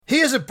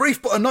Here's a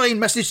brief but annoying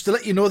message to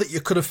let you know that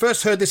you could have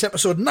first heard this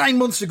episode 9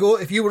 months ago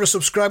if you were a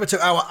subscriber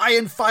to our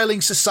Iron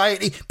Filing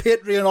Society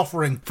Patreon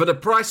offering. For the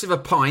price of a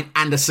pint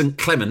and a St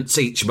Clement's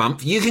each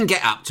month, you can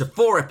get up to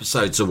 4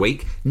 episodes a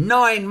week,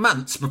 9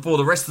 months before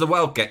the rest of the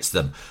world gets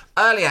them.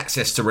 Early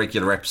access to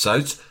regular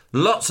episodes,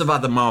 lots of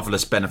other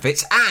marvellous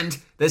benefits, and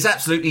there's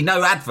absolutely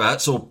no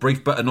adverts or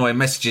brief but annoying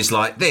messages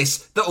like this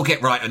that will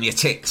get right on your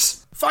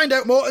ticks. Find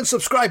out more and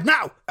subscribe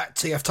now at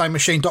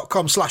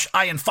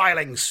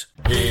tftimemachine.com/ironfilings.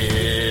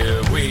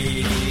 Here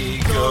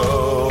we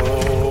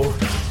go.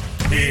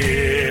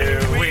 Here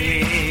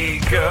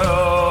we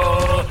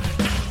go.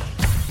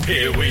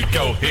 Here we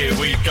go. Here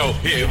we go.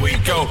 Here we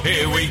go.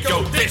 Here we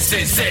go. This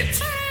is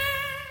it.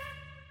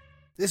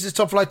 This is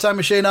Top Flight Time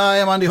Machine. I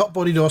am Andy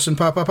Hotbody Dawson.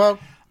 Pow, pow, pow.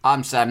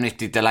 I'm Sam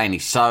Nifty Delaney.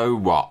 So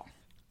what?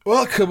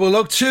 Welcome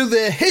along to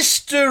the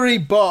History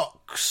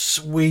Box.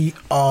 We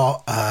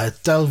are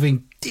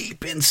delving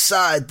deep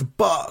inside the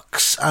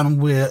box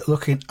and we're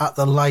looking at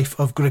the life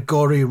of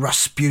Grigory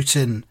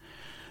Rasputin,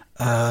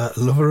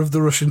 lover of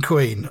the Russian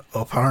Queen.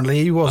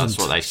 Apparently he wasn't. That's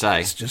what they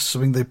say. It's just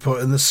something they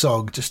put in the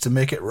song just to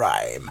make it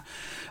rhyme.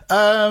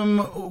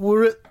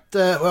 We're at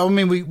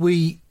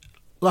we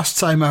last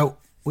time out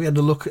we had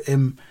a look at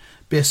him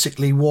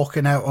basically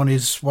walking out on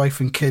his wife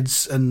and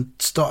kids and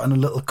starting a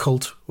little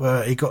cult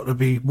where he got to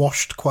be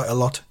washed quite a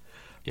lot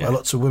by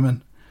lots of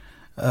women.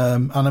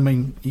 And I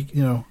mean,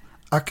 you know,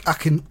 I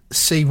can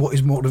see what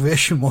his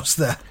motivation was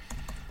there.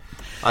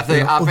 I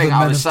think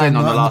I was saying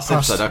on the last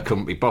episode I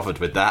couldn't be bothered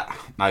with that.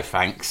 No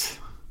thanks.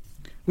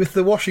 With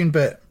the washing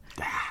bit?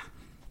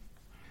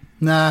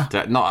 Nah.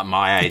 Not at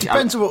my age.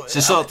 It's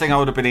the sort of thing I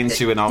would have been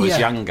into when I was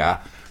younger.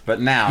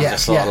 But now I'm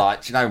just sort of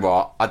like, do you know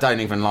what? I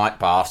don't even like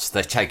baths.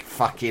 They take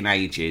fucking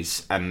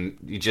ages and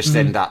you just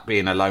end up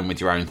being alone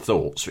with your own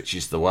thoughts, which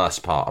is the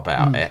worst part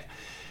about it.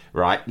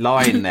 Right?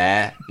 Lying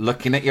there,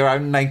 looking at your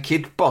own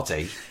naked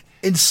body.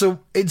 In some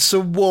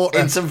water.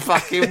 In some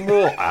fucking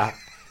water.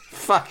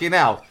 Fucking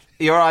hell.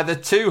 You're either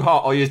too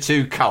hot or you're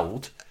too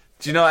cold.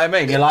 Do you know what I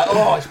mean? You're like,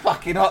 oh, it's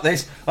fucking hot,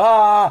 this.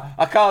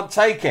 I can't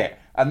take it.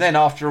 And then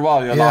after a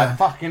while, you're like,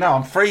 fucking hell,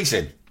 I'm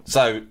freezing.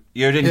 So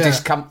you're in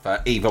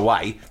discomfort either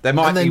way. There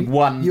might be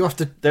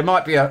There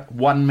might be a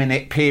 1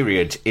 minute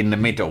period in the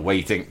middle where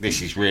you think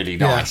this is really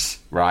nice,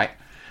 right?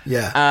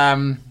 Yeah.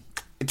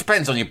 It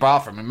depends on your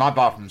bathroom. And my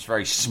bathroom's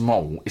very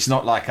small. It's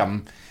not like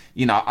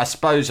I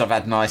suppose I've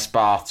had nice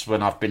baths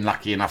when I've been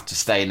lucky enough to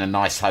stay in a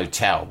nice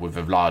hotel with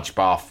a large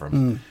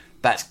bathroom.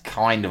 That's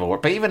kind of all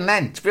right. But even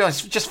then, to be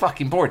honest, it's just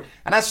fucking boring.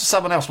 And as for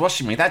someone else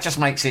washing me, that just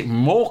makes it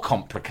more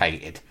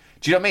complicated.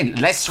 Do you know what I mean?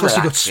 Less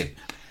relaxing.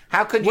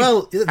 How could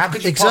you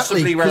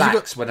possibly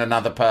relax when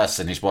another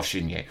person is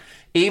washing you?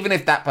 Even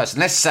if that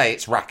person, let's say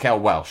it's Raquel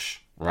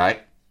Welch,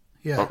 right?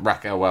 Yeah. But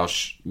Raquel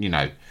Welch, you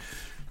know,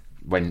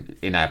 when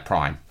in her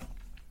prime.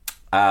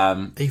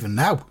 Even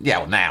now. Yeah,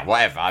 well, now,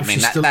 whatever. I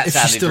mean, that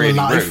sounded really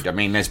rude. I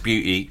mean, there's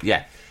beauty,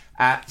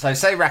 so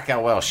say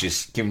Raquel Welch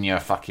is giving you a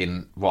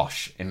fucking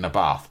wash in the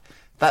bath.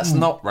 That's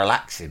not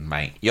relaxing,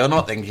 mate. You're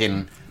not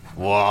thinking,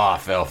 whoa, I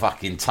feel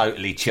fucking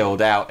totally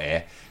chilled out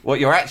here. What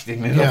you're actually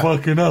thinking is, oh,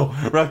 fucking hell,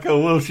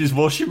 Raquel Welch is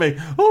washing me.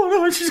 Oh,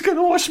 no, she's going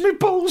to wash me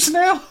balls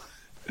now.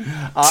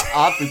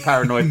 I'd be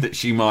paranoid that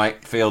she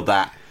might feel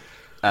that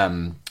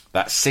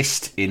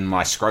cyst in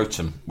my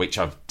scrotum, which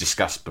I've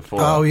discussed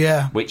before. Oh,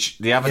 yeah. Which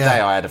the other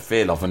day I had a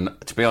feel of, and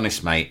to be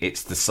honest, mate,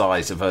 it's the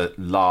size of a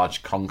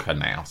large conker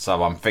now.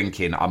 So I'm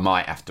thinking I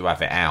might have to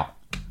have it out.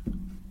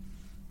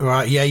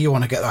 Right, yeah, you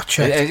want to get that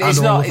checked. It's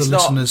not,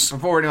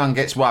 before anyone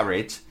gets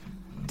worried,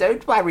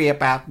 don't worry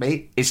about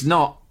me. It's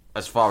not,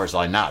 as far as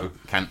I know,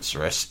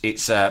 cancerous.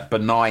 It's a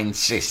benign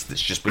cyst that's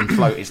just been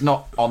floating. It's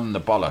not on the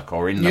bollock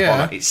or in the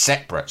bollock. It's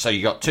separate. So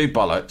you got 2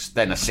 bollocks,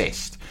 then a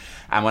cyst.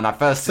 And when I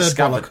first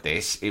discovered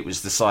this, it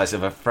was the size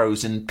of a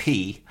frozen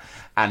pea.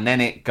 And then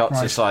it got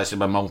to the size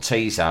of a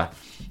Malteser.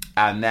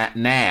 And that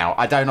now,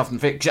 I don't often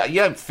feel...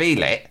 You don't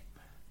feel it,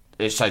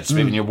 so to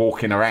speak, when you're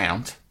walking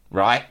around,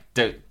 right?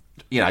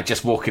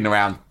 Just walking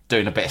around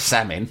doing a bit of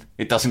salmon.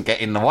 It doesn't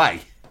get in the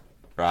way,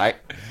 right?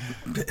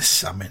 Bit of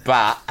salmon.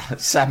 But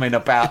salmon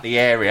about the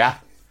area.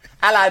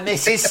 Hello,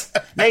 missus.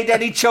 Need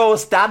any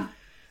chores done?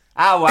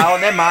 Oh, well,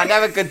 never mind.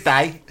 Have a good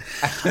day.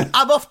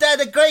 I'm off down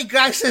the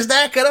greengrocers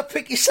there. Can I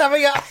pick you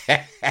something up?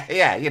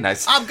 Yeah, you know.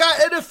 I'm going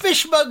to the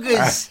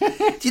fishmongers.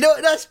 Do you know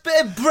what? That's a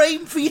bit of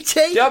bream for your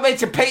tea. Do you want me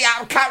to pick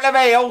up a couple of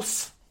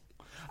eels?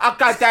 I'll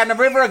go down the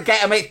river and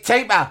get them. It's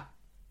cheaper.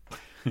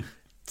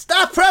 It's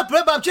no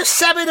problem. I'm just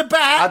salmon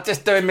about. I'm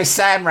just doing my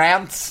Sam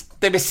rounds.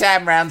 Do my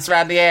Sam rounds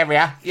around the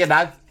area, you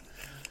know.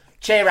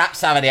 Cheer up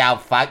some of the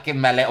old folk. Give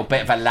them a little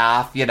bit of a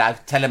laugh, you know.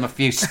 Tell them a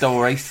few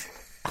stories.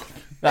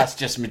 That's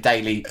just my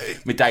daily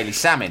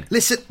salmon.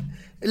 Listen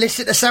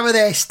to some of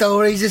their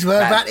stories as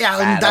well about the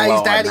olden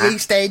days down the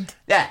East End.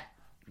 Yeah,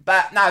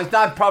 but no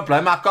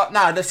problem.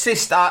 The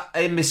cyst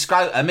in my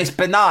scrotum is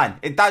benign.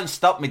 It don't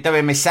stop me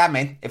doing my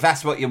salmon, if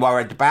that's what you're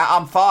worried about.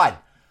 I'm fine.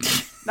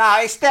 No,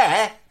 it's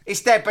there,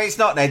 but it's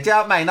not there. Do you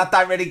know what I mean? I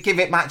don't really give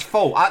it much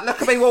thought.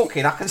 Look at me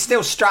walking. I can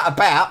still strut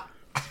about.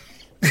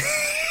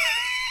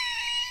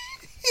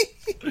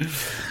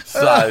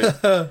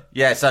 So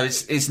yeah, so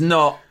it's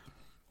not.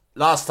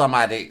 Last time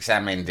I had it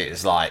examined, it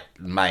was like,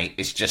 mate,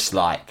 it's just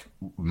like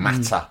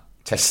matter.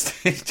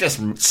 It's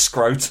just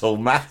scrotal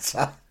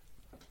matter.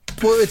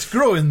 But it's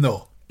growing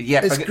though.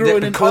 Yeah, it's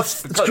growing into a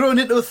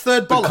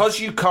third bollock. Because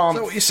you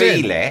can't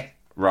feel it,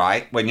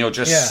 right, when you're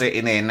just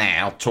sitting here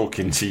now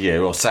talking to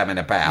you or something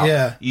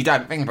about, you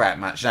don't think about it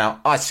much.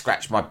 Now, I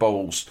scratch my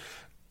balls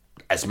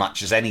as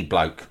much as any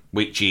bloke,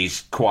 which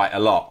is quite a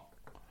lot.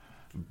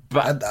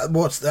 But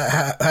what's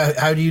that?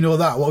 How do you know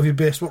that? What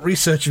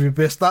research have you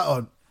based that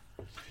on?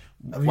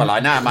 I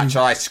know how much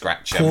I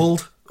scratch them.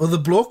 Called other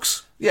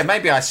blokes? Yeah,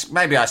 maybe I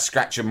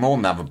scratch them more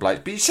than other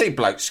blokes. But you see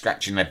blokes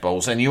scratching their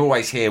balls, and you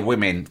always hear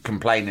women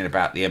complaining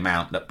about the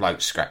amount that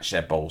blokes scratch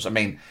their balls. I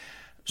mean,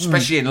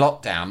 especially in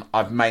lockdown,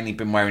 I've mainly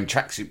been wearing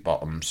tracksuit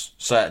bottoms,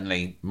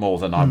 certainly more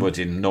than I would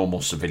in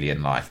normal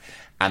civilian life.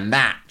 And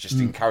that just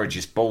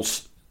encourages ball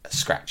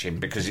scratching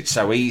because it's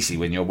so easy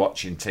when you're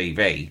watching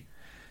TV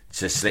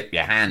to slip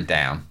your hand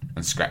down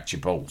and scratch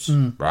your balls,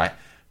 right?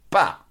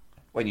 But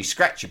when you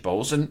scratch your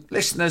balls, and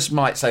listeners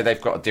might say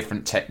they've got a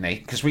different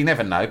technique, because we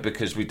never know,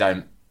 because we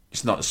don't,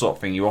 it's not the sort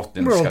of thing you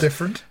often We're discuss. all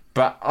different.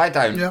 But I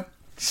don't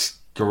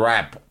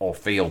grab or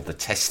feel the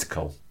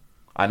testicle.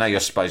 I know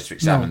you're supposed to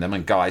examine them,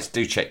 and guys,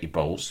 do check your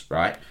balls,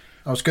 right?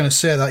 I was going to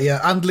say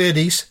that, and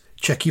ladies,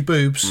 check your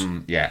boobs.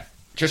 Yeah.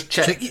 Just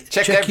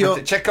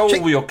check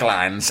all your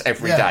glands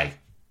every day.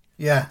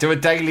 Yeah. Do a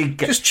daily...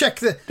 Just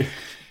check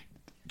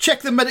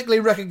the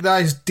medically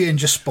recognised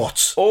danger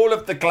spots. All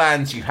of the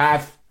glands you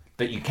have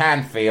that you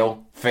can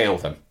feel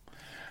them.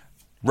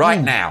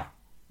 Right now.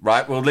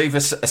 Right, we'll leave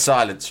a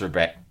silence for a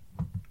bit.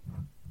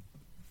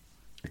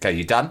 Okay,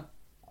 you done?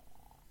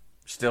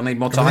 Still need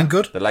more time? Everything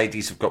good? The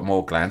ladies have got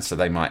more glands, so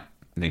they might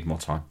need more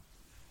time.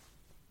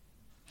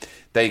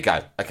 There you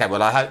go. Okay,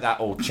 well, I hope that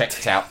all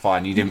checked out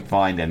fine. You didn't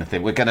find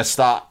anything. We're going to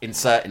start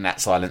inserting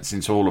that silence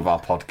into all of our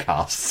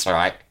podcasts, all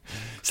right?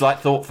 It's like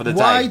thought for the day.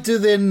 Why do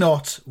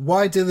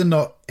they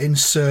not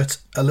insert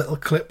a little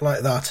clip like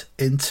that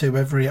into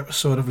every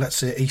episode of, let's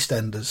say,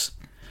 EastEnders,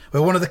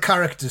 where one of the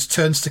characters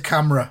turns to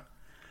camera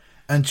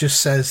and just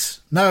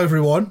says, "Now,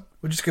 everyone,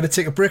 we're just going to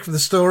take a break from the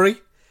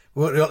story.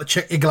 We've got to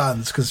check your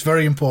glands because it's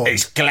very important."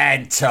 It's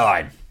gland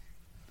time.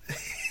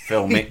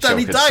 Phil Mitchell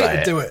Danny could Dyer say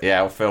to it. do it.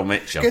 Yeah, or Phil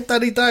Mitchell. Get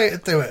Danny Dyer to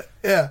do it.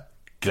 Yeah.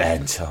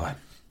 Gland time.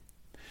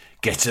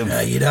 Get them.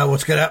 You know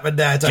what's going to happen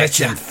now, don't Get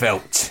you? them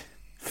felt.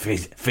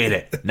 Feel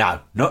it. No,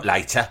 not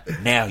later.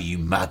 Now, you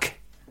mug.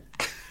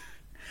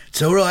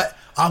 It's all right.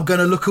 I'm going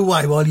to look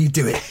away while you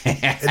do it.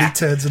 And he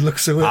turns and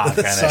looks away at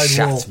the I'm going to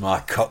side wall. shut my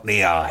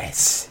cockney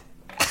eyes.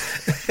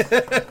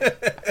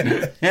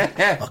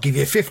 I'll give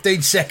you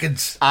 15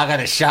 seconds. I'm going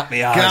to shut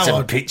my eyes Go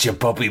and on. picture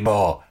Bobby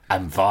Moore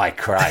and Vi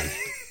Craig.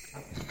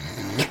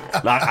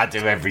 Like I do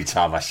every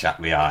time I shut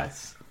my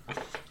eyes.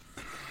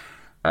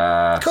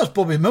 Because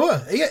Bobby Moore,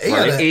 he had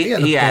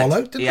a ball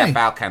out, didn't he? He had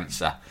bowel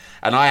cancer.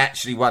 And I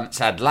actually once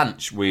had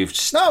lunch with...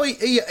 No,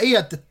 he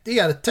had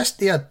a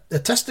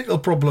testicle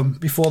problem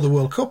before the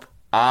World Cup.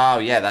 Oh,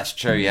 yeah, that's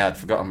true. Yeah, I'd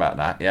forgotten about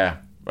that, yeah.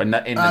 I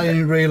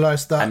didn't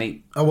realise that.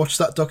 I watched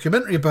that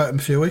documentary about him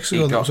a few weeks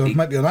ago. It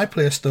might be on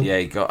iPlayer still. Yeah,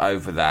 he got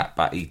over that,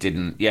 but he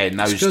didn't... Yeah, in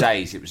those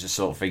days, it was the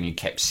sort of thing you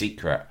kept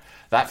secret.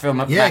 That film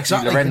that Matthew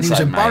Lorenzo and he was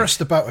embarrassed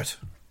made, about it.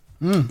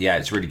 Yeah,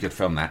 it's a really good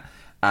film, that.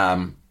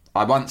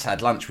 I once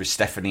had lunch with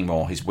Stephanie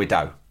Moore, his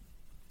widow.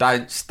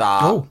 Don't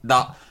start. Oh.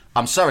 No,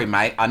 I'm sorry,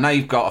 mate. I know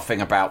you've got a thing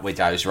about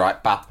widows,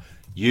 right? But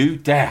you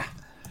dare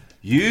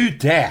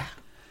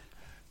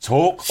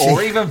talk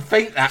or even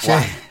think that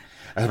way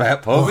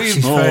about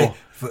Bobby Moore,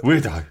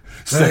 widow.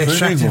 Very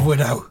attractive Moore.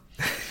 widow.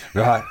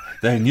 Right,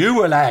 then you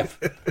will have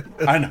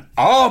an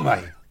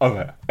army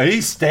of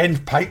East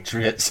End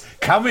patriots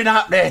coming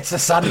up there to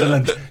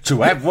Sunderland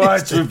to have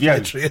words with you,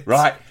 patriots.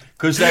 right?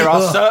 Because there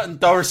are certain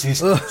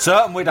Dorises,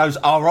 certain widows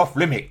are off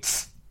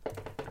limits.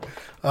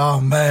 Oh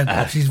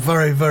man, she's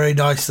very, very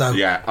nice though.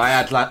 Yeah, I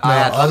had lunch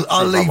I'll with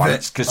her leave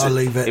once it. because I'll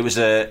leave it. It was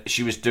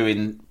she was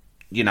doing,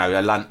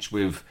 a lunch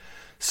with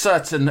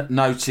certain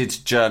noted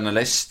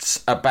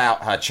journalists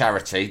about her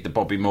charity, the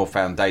Bobby Moore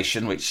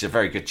Foundation, which is a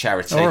very good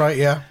charity. All right,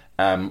 yeah.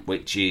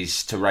 Which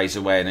is to raise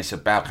awareness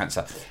of bowel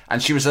cancer.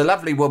 And she was a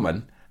lovely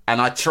woman, and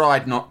I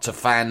tried not to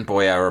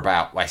fanboy her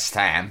about West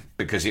Ham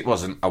because it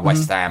wasn't a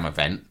West Ham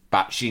event,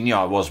 but she knew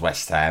I was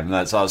West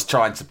Ham, so I was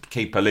trying to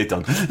keep a lid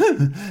on.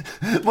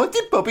 What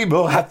did Bobby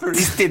Moore have for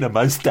his dinner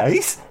most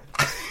days?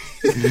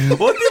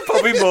 What did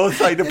Bobby Moore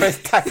say the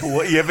best tackle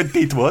what he ever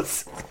did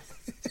was?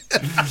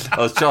 I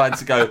was trying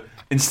to go...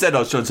 Instead, I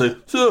was trying to say,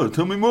 "So,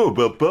 tell me more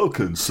about bowel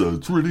cancer.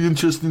 It's really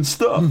interesting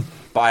stuff."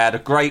 But I had a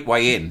great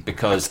way in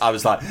because I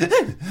was like,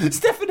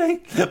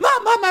 "Stephanie, my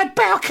mum had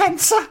bowel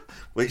cancer,"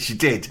 which she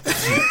did.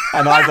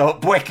 And I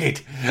thought,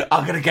 wicked,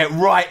 I'm going to get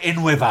right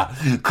in with her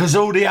because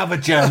all the other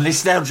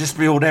journalists, they'll just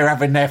be all there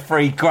having their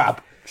free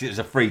grub. It was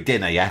a free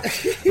dinner, yeah?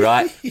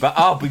 Right? But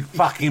I'll be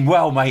fucking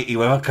well matey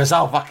with her because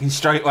I'll fucking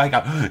straight away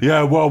go,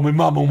 "Yeah, well, my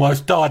mum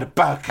almost died of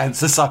bowel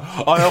cancer, so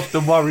I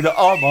often worry that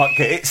I might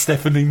get it,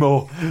 Stephanie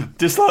Moore,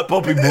 just like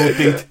Bobby Moore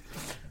did."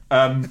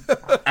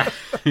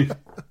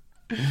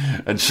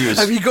 And she was...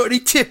 Have you got any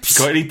tips?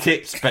 Got any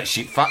tips? But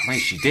she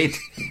did.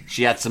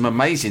 She had some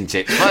amazing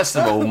tips. First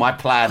of all, my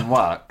plan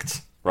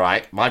worked,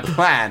 right? My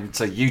plan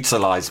to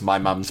utilise my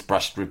mum's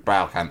brushed with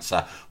bowel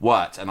cancer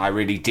worked, and I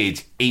really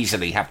did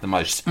easily have the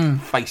most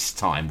face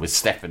time with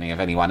Stephanie of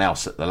anyone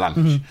else at the lunch.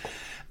 Mm-hmm.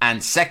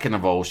 And second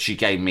of all, she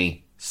gave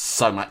me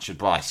so much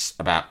advice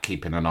about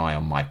keeping an eye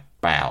on my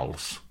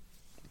bowels.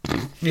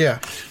 Yeah.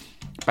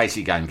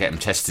 Basically go and get them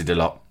tested a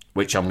lot,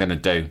 which I'm going to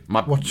do.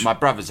 My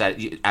brother's had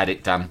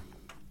it done.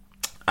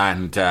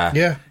 And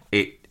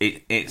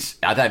it's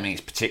I don't think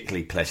it's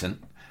particularly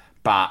pleasant,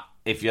 but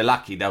if you're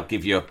lucky, they'll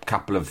give you a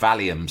couple of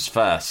Valiums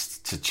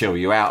first to chill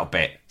you out a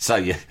bit, so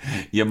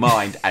your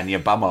mind and your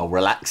bum will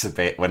relax a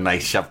bit when they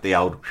shove the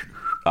old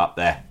up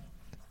there.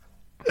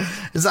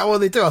 Is that what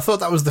they do? I thought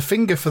that was the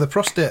finger for the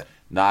prostate.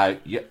 No.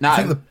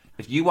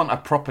 If you want a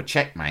proper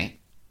check, mate,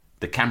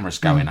 the camera's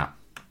going up.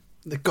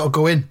 They've got to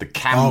go in. The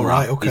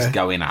camera is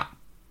going up.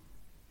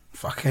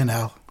 Fucking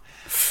hell.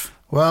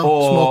 Well,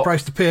 small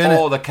price to pay, innit?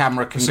 Or the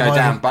camera can go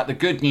down. But the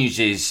good news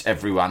is,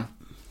 everyone,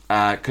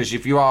 because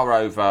if you are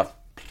over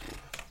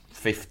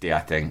 50, I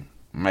think,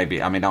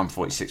 maybe, I mean, I'm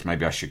 46,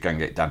 maybe I should go and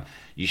get it done.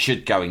 You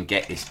should go and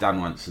get this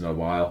done once in a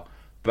while.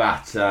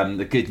 But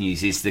the good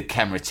news is the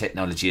camera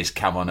technology has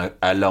come on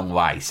a long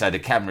way. So the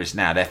cameras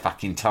now, they're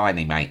fucking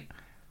tiny, mate.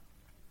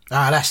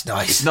 Ah, that's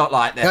nice. It's not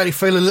like you only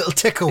feel a little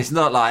tickle. It's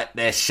not like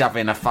they're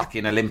shoving a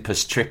fucking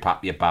Olympus trip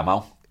up your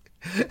bumhole.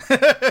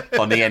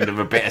 On the end of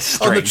a bit of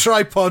string. On the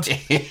tripod.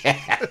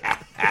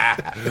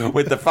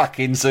 With the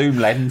fucking zoom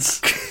lens.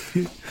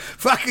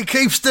 Fucking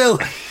keep still.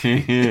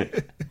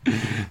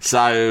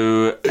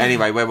 So,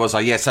 anyway, where was I?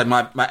 Yeah, so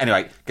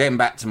anyway, getting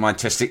back to my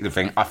testicular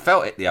thing, I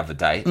felt it the other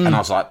day, and I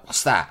was like,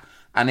 what's that?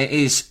 And it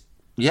is,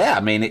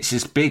 it's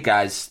as big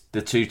as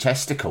the two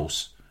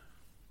testicles.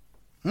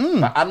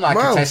 But unlike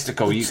a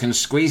testicle, you can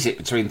squeeze it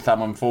between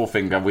thumb and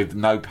forefinger with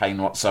no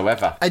pain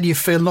whatsoever. And you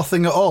feel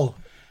nothing at all.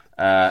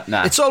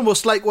 No. It's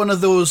almost like one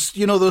of those,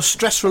 those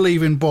stress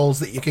relieving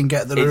balls that you can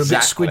get that are a bit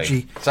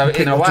squidgy. So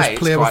in a way, it's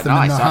quite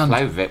nice. I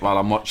play with it while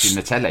I'm watching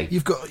the telly.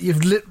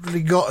 You've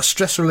literally got a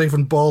stress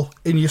relieving ball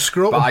in your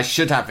scrotum. But I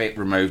should have it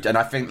removed. And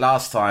I think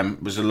last time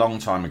was a long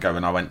time ago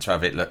when I went to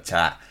have it looked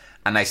at.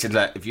 And they said,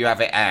 look, if you have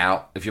it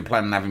out, if you're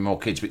planning on having more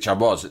kids, which I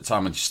was at the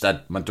time, I just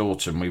had my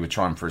daughter and we were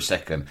trying for a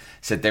second,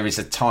 said there is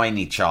a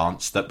tiny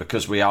chance that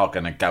because we are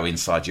going to go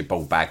inside your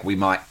ball bag, we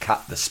might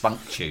cut the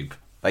spunk tube.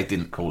 They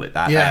didn't call it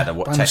that. Yeah, they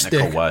had a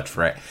technical word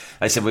for it.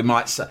 They said we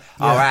might...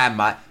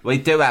 mate, we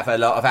do have a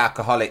lot of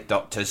alcoholic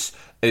doctors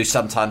who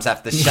sometimes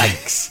have the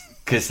shakes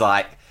because,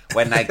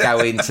 when they go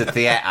into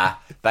theatre,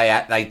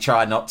 they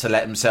try not to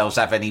let themselves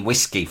have any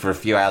whiskey for a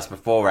few hours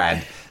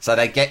beforehand. So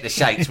they get the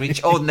shakes,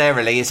 which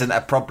ordinarily isn't a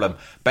problem.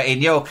 But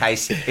in your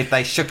case, if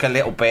they shook a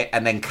little bit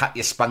and then cut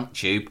your spunk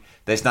tube,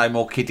 there's no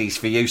more kiddies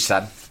for you,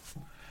 son.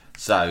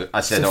 So I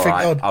said, all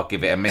right, I'll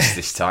give it a miss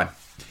this time.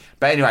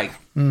 But anyway,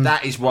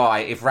 that is why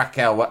if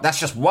Raquel... That's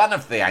just one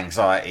of the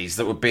anxieties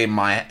that would be in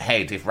my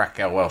head if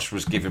Raquel Welch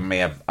was giving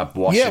me a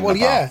wash in the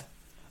bath.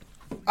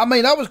 I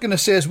mean, I was going to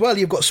say as well,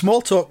 you've got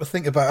small talk to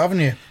think about, haven't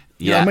you?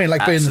 You know what I mean?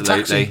 Like being in the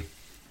taxi.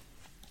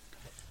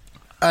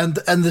 And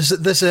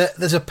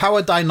there's a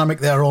power dynamic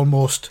there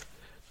almost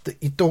that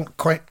you don't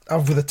quite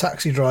have with a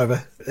taxi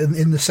driver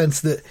in the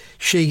sense that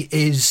she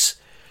is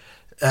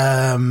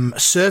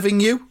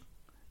serving you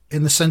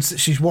in the sense that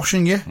she's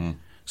washing you.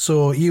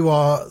 So you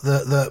are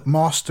the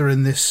master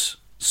in this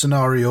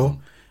scenario,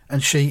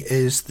 and she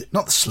is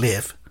not the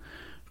slave,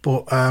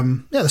 but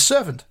the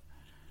servant.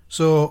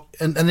 So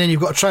and then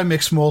you've got to try and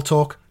make small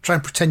talk, try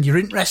and pretend you're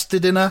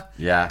interested in her,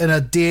 in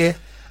her day,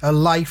 her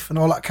life, and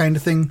all that kind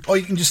of thing. Or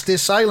you can just stay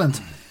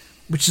silent,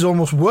 which is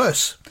almost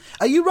worse.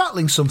 Are you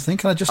rattling something?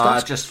 Can I just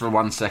ask? Just for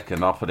 1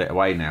 second, I'll put it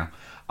away now.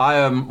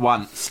 I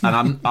once,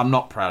 and I'm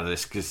not proud of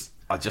this because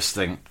I just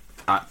think,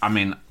 I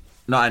mean,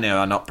 not only am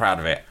I not proud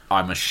of it,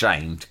 I'm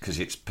ashamed because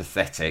it's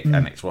pathetic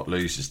and it's what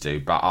losers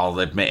do, but I'll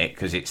admit it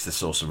because it's the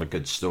source of a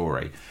good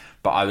story.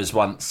 But I was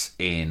once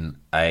in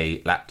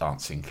a lap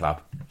dancing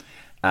club.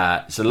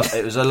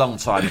 It was a long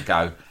time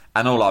ago,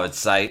 and all I would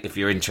say, if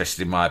you're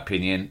interested in my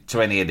opinion,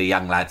 to any of the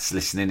young lads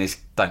listening is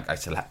don't go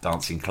to lap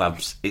dancing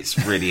clubs. It's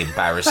really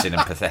embarrassing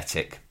and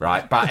pathetic,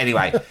 right? But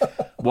anyway,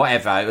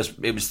 whatever.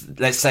 It was.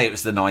 Let's say it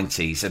was the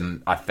 90s,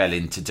 and I fell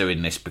into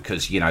doing this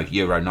because,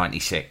 Euro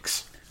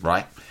 96,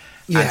 right?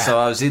 Yeah. And so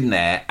I was in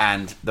there,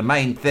 and the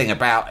main thing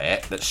about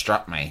it that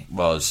struck me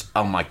was,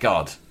 oh my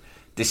God,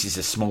 this is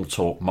a small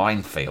talk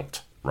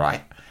minefield,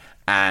 right?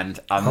 And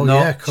I'm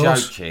not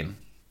joking.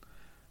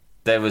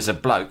 There was a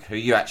bloke who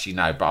you actually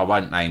know, but I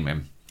won't name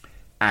him.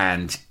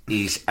 And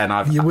you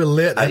will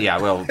later. Yeah,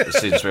 well, as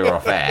soon as we were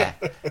off air.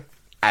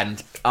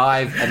 And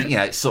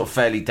it's sort of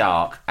fairly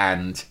dark,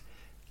 and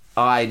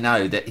I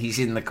know that he's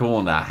in the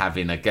corner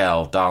having a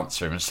girl dance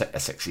for him, a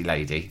sexy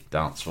lady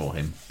dance for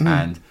him.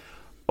 And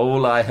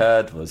all I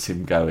heard was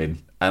him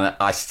going, and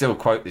I still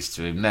quote this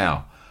to him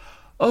now,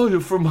 "Oh,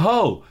 you're from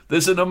Hull.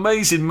 There's an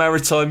amazing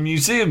maritime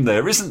museum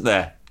there, isn't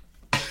there?"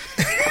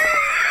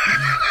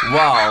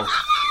 While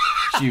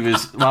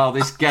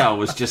this girl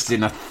was just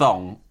in a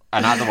thong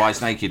and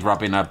otherwise naked,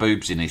 rubbing her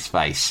boobs in his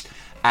face.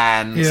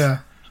 And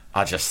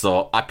I just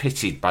thought, I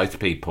pitied both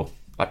people.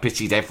 I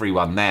pitied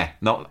everyone there,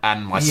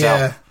 and myself.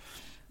 Yeah.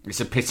 It's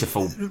a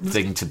pitiful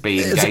thing to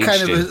be engaged in. It's a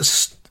kind of a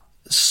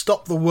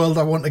stop the world,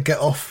 I want to get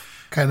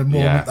off kind of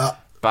moment,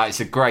 that. But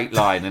it's a great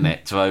line, isn't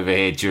it, to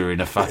overhear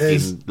during a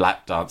fucking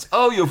lap dance.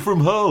 Oh, you're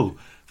from Hull.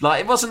 Like,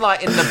 it wasn't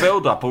like in the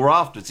build-up or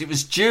afterwards. It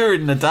was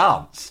during the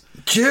dance.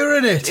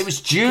 During it? It was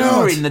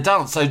during the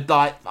dance. So,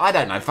 like, I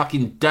don't know,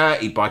 fucking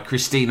Dirty by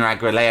Christina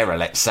Aguilera,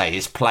 let's say,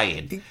 is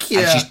playing.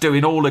 Yeah. And she's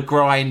doing all the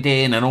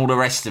grinding and all the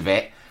rest of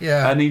it.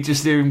 Yeah. And you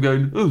just hear him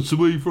going, oh, so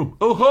where are you from?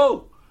 Oh,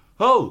 Hull.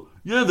 Hull.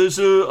 Yeah,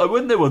 I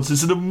went there once.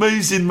 There's an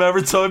amazing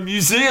maritime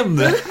museum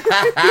there.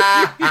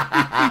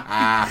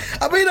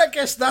 I mean, I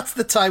guess that's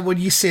the time when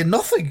you say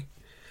nothing.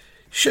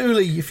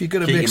 Surely, if you're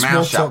going to make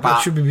small talk,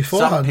 that should be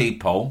beforehand. Some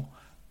people,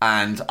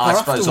 and I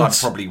suppose I'm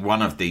probably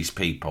one of these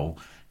people,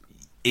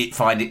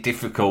 find it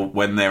difficult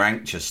when they're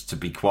anxious to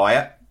be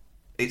quiet.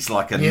 It's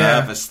like a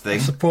nervous thing.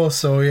 I suppose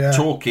so, yeah.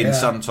 Talking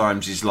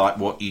sometimes is like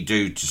what you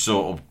do to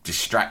sort of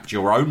distract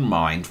your own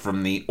mind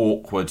from the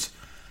awkward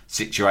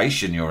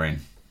situation you're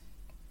in.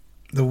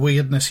 The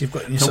weirdness you've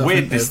got in yourself. The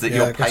weirdness that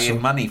you're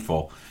paying money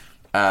for.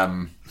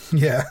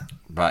 Yeah.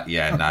 But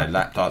yeah, no,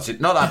 lap dancing.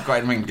 Not that I've got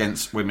anything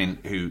against women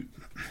who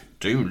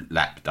do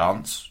lap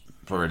dance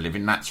for a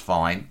living. That's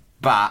fine.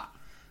 But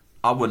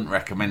I wouldn't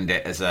recommend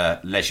it as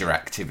a leisure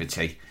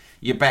activity.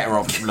 You're better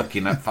off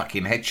looking at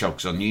fucking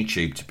hedgehogs on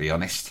YouTube, to be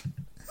honest.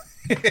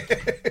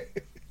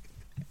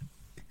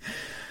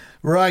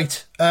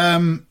 Right.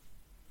 Where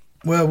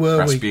were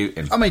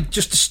Rasputin. we? I mean,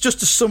 just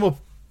to sum up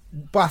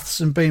baths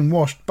and being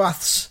washed.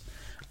 Baths,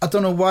 I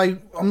don't know why,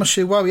 I'm not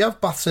sure why we have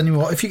baths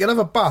anymore. If you could have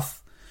a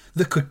bath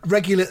that could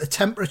regulate the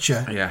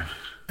temperature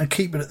and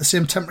keep it at the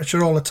same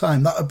temperature all the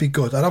time, that would be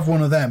good. I'd have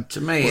one of them.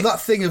 To me... But that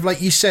thing of, like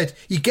you said,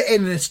 you get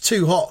in and it's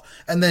too hot,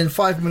 and then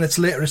 5 minutes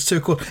later it's too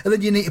cold, and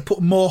then you need to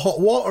put more hot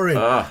water in.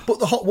 But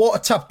the hot water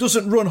tap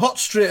doesn't run hot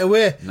straight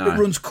away. No. It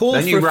runs cold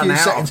then for a few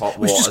seconds,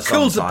 which just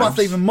cools the bath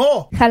even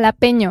more.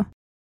 Jalapeño.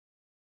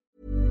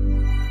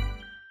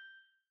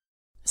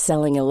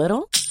 Selling a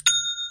little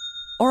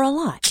or a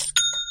lot?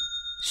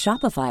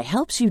 Shopify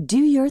helps you do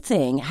your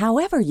thing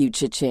however you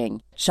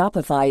cha-ching.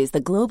 Shopify is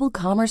the global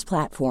commerce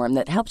platform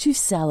that helps you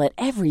sell at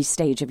every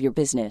stage of your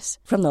business.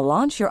 From the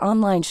launch your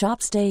online shop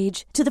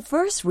stage to the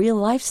first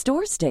real-life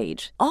store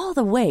stage, all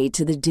the way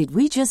to the did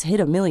we just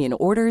hit a million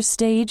orders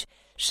stage.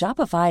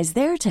 Shopify's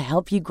there to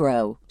help you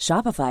grow.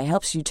 Shopify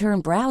helps you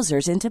turn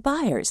browsers into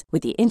buyers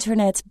with the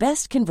internet's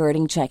best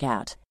converting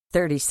checkout.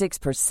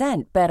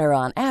 36% better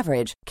on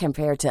average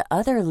compared to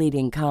other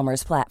leading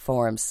commerce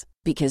platforms.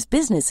 Because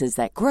businesses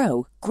that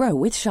grow, grow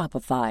with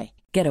Shopify.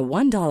 Get a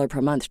 $1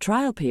 per month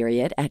trial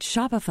period at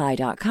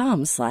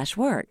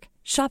shopify.com/work.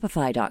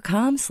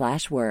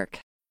 Shopify.com/work.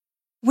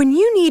 When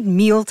you need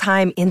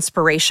mealtime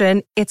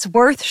inspiration, it's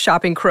worth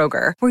shopping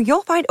Kroger, where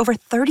you'll find over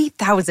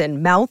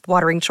 30,000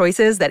 mouth-watering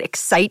choices that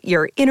excite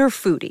your inner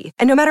foodie.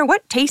 And no matter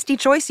what tasty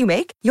choice you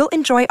make, you'll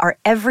enjoy our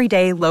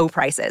everyday low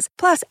prices,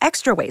 plus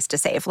extra ways to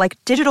save, like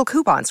digital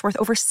coupons worth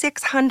over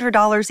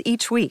 $600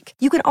 each week.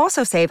 You can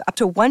also save up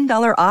to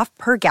 $1 off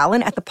per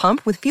gallon at the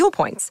pump with fuel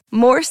points.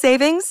 More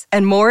savings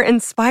and more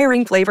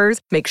inspiring flavors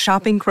make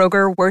shopping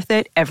Kroger worth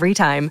it every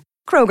time.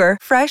 Kroger,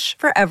 fresh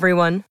for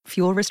everyone.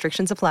 Fuel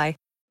restrictions apply.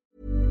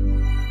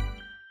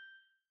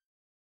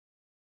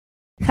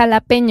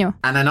 Jalapeño.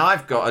 And then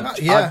I've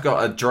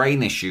got a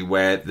drain issue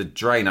where the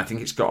drain, I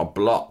think it's got a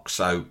block.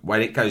 So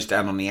when it goes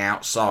down on the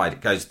outside, it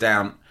goes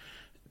down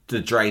the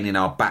drain in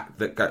our back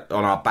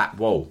on our back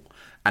wall.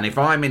 And if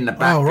I'm in the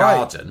back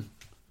garden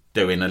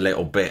doing a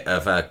little bit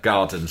of a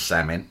garden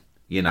salmon,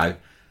 knocking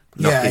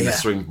the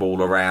swing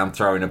ball around,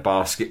 throwing a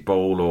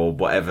basketball or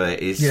whatever it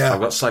is. I've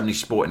got so many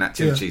sporting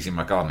activities in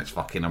my garden. It's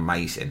fucking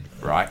amazing,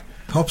 right?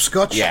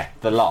 Hopscotch? Yeah,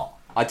 the lot.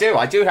 I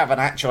do have an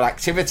actual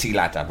activity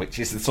ladder, which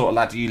is the sort of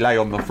ladder you lay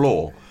on the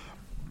floor,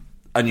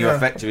 and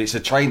it's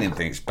a training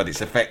thing, but it's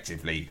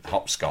effectively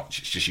hopscotch.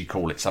 It's just you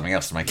call it something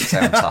else to make it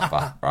sound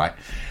tougher, right?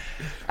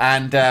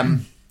 And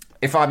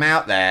if I'm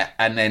out there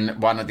and then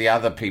one of the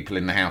other people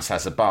in the house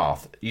has a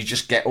bath, you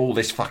just get all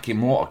this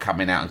fucking water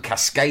coming out and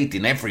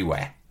cascading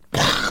everywhere.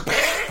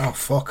 Oh,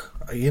 fuck.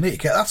 You need to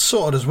get that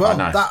sorted as well.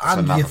 That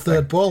and your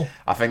third ball.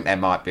 I think there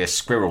might be a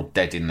squirrel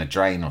dead in the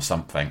drain or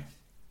something.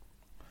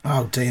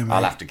 Oh, dear me.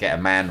 I'll have to get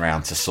a man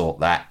round to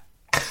sort that.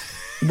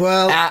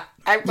 Well,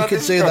 you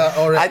could say that.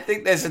 Or I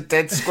think there's a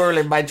dead squirrel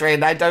in my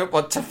drain. I don't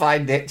want to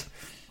find it.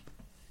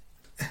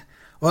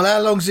 Well,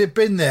 how long's it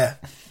been there?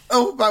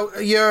 Oh, about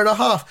a year and a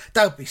half.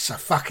 Don't be so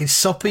fucking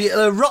soppy.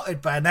 It'll have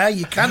rotted by now.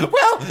 You can't.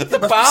 Well, the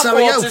bath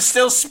water's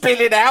still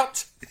spilling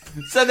out.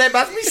 So there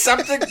must be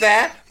something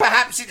there.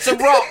 Perhaps it's a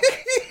rock.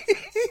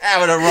 How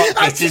would a rock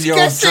get in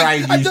your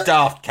drain, you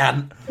daft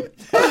cunt?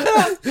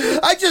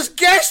 I just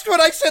guessed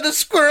when I said a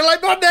squirrel. I'm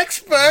not an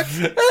expert.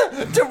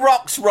 Do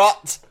rocks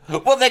rot?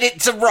 Well, then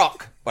it's a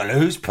rock. Well,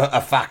 who's put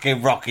a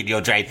fucking rock in your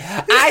drain?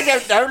 I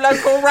don't know.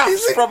 Local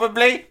roughs,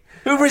 probably.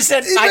 Who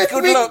resent my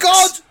good looks.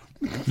 God.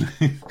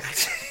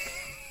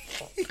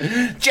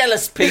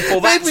 Jealous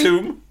people, that's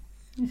whom.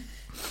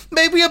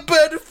 Maybe a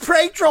bird of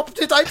prey dropped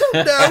it. I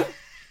don't know.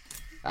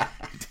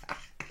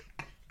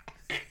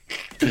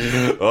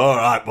 All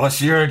right,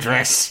 what's your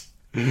address?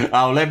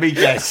 Oh, let me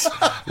guess.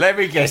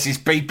 It's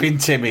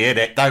Beeping Timmy,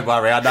 innit? Don't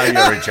worry, I know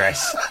your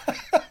address.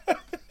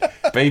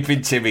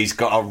 Beeping Timmy's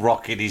got a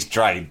rock in his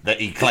drain that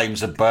he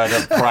claims a bird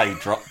of prey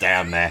dropped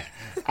down there.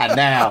 And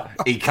now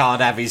he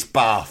can't have his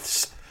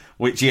baths,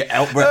 which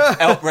help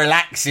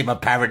relax him,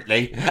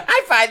 apparently.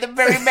 I find them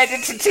very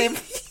meditative.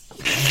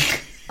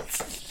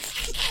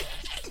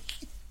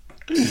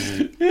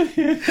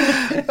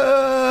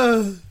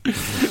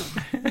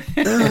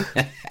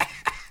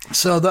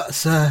 So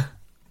that's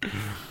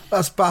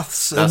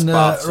baths. That's and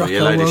baths, so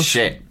you're a load Rocco of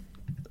shit.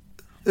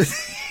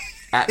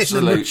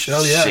 Absolute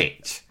nutshell, yeah.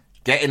 shit.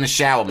 Get in the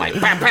shower, mate.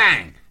 Bang,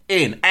 bang.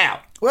 In, out.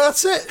 Well,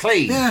 that's it.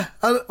 Clean. Yeah.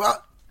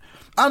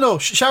 I know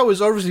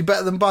showers are obviously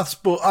better than baths,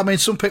 but I mean,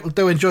 some people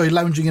do enjoy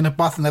lounging in a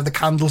bath and have the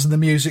candles and the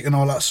music and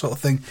all that sort of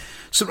thing.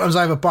 Sometimes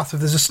I have a bath if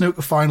there's a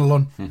snooker final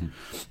on, and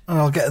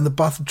I'll get in the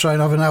bath and try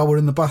and have an hour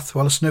in the bath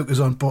while the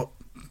snooker's on. But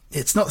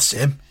it's not the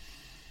same.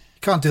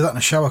 You can't do that in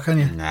a shower, can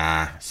you?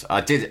 Nah. So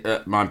I did.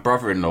 My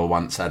brother-in-law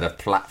once had a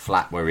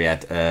flat where he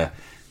had a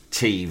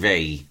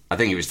TV. I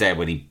think it was there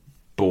when he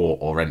bought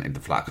or rented the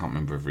flat. I can't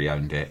remember if he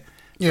owned it.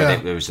 Yeah.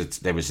 But there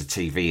was a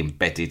TV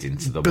embedded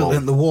into the Built wall.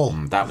 into the wall.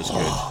 That was good.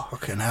 Oh,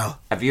 fucking hell.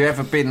 Have you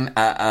ever been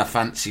at a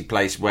fancy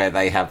place where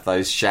they have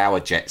those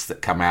shower jets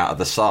that come out of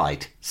the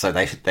side, so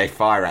they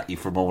fire at you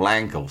from all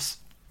angles?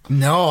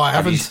 No, I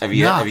haven't. Have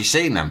you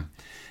seen them?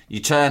 You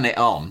turn it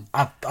on,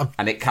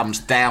 and it comes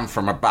down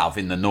from above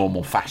in the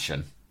normal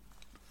fashion.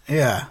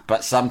 Yeah.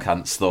 But some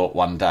cunts thought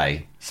one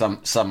day,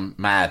 some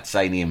mad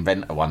zany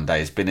inventor one day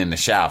has been in the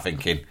shower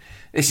thinking,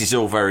 this is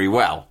all very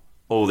well.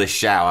 All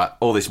this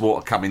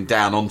water coming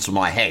down onto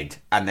my head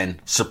and then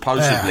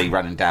supposedly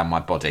running down my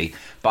body.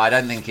 But I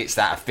don't think it's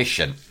that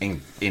efficient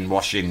in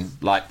washing,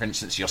 like, for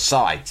instance, your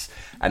sides.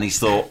 And he's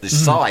thought the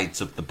sides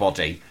of the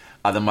body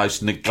are the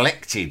most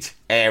neglected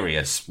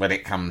areas when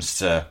it comes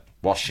to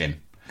washing.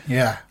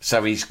 Yeah.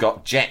 So he's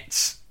got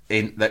jets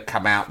that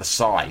come out the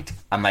side.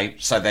 And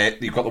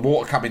you've got the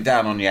water coming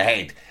down on your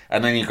head.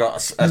 And then you've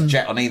got a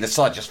jet on either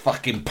side just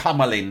fucking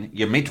pummeling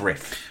your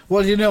midriff.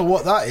 Well, you know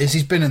what that is?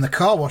 He's been in the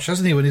car wash,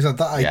 hasn't he, when he's had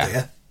that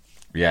idea?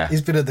 Yeah.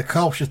 He's been in the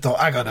car wash and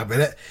thought, hang on a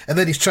minute. And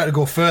then he's trying to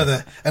go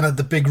further and had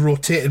the big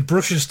rotating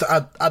brushes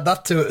to add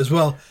that to it as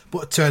well.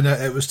 But it turned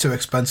out it was too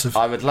expensive.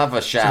 I would love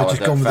a shower just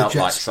that gone with the felt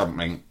like jets.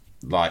 something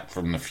like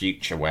from the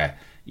future where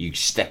you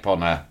step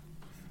on a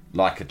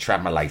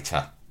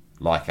tremolator,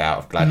 like out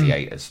of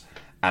Gladiators,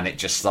 and it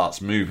just starts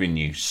moving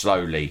you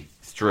slowly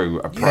through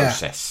a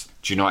process.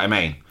 Do you know what I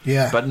mean?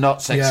 Yeah. But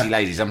not sexy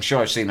ladies. I'm sure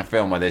I've seen a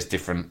film where there's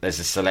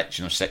a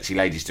selection of sexy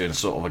ladies doing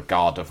sort of a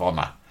guard of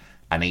honour,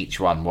 and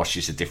each one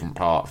washes a different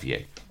part of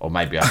you. Or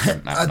maybe I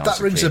think that. That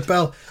rings a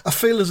bell. I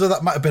feel as though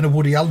that might have been a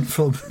Woody Allen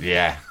film.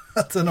 Yeah.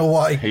 I don't know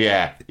why.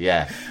 Yeah.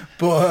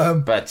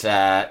 But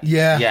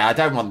I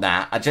don't want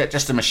that.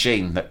 Just a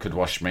machine that could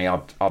wash me.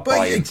 I'd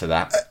buy into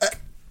that.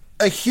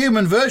 A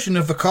human version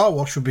of the car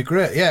wash would be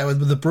great. Yeah,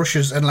 with the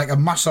brushes and like a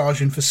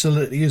massaging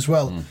facility as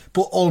well.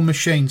 But all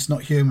machines,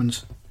 not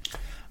humans.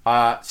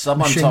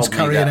 Someone Machines told me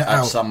carrying that it at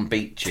out. some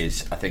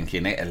beaches, I think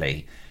in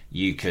Italy,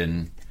 you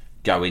can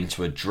go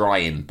into a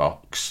drying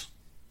box.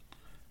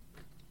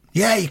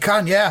 Yeah, you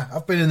can, yeah.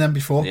 I've been in them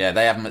before. Yeah,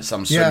 they have them at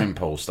some swimming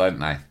pools, don't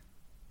they?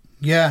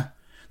 Yeah.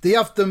 They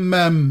have them,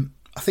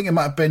 I think it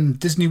might have been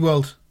Disney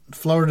World,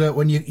 Florida,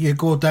 when you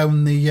go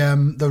down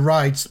the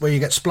rides where you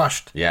get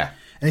splashed. Yeah.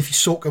 And if you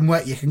soak them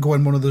wet, you can go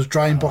in one of those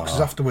drying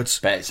boxes afterwards.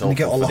 Bet it's and you awful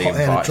get all for the the hot air and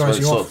it environment. dries Well, the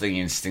you sort off. of thing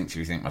you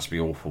instinctively think must be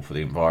awful for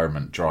the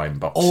environment, drying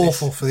boxes.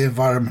 Awful for the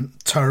environment.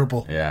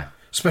 Terrible. Yeah.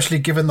 Especially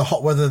given the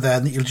hot weather there,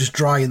 and that you'll just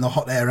dry in the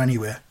hot air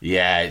anywhere.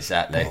 Yeah,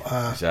 exactly.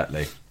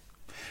 Exactly.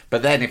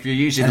 But then if you're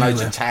using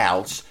loads of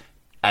towels,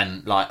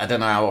 and like I don't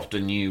know how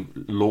often you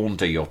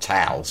launder your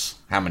towels,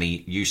 how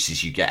many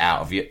uses you get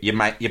out of your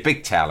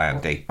big towel,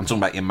 Andy. I'm talking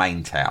about your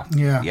main towel.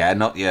 Yeah. Yeah,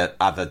 not your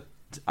other.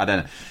 I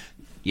don't know.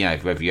 You know,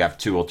 whether you have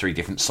 2 or 3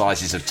 different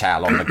sizes of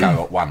towel on the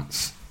go at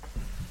once.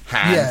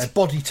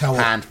 Body towel.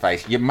 Hand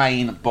face, your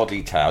main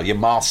body towel, your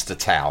master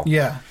towel.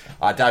 Yeah.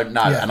 I don't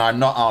know, Yeah. and I'm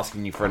not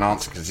asking you for an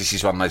answer because this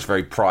is one of those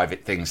very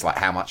private things like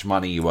how much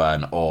money you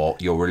earn or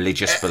your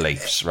religious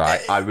beliefs,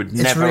 right? I would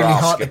It's never really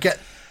ask. hard to get.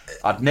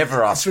 I'd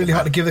never ask. It's really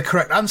hard to give the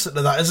correct answer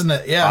to that, isn't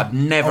it? Yeah. I'd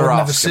never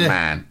I would ask say. a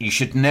man. You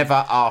should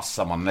never ask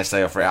someone unless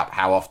they offer it up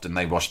how often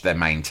they wash their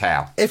main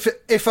towel.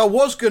 If I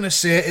was going to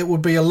say it, it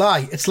would be a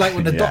lie. It's like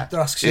when the Yeah, doctor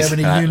asks you how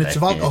many exactly, units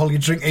of alcohol you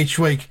drink each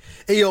week.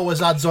 He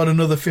always adds on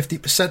another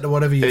 50% or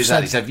whatever you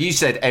Exactly. said. So if you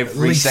said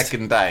every least.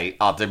 second day,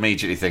 I'd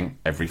immediately think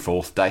every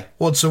 4th day.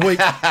 Once a week.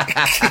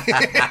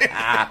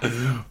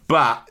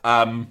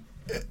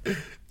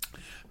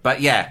 But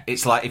yeah,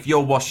 it's like if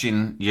you're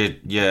washing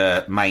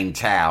your main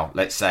towel,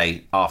 let's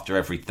say after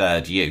every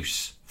 3rd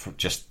use,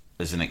 just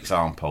as an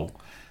example,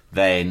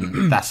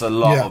 then that's a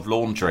lot of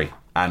laundry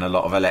and a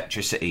lot of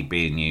electricity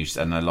being used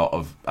and a lot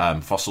of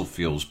fossil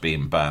fuels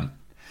being burnt.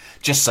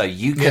 Just so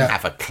you can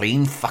have a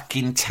clean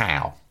fucking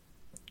towel.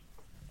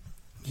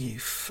 You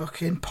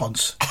fucking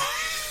ponce.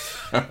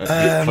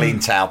 Clean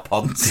towel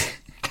ponds.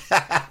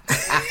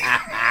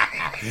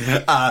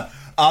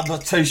 I'm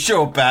not too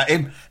sure about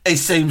him. He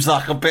seems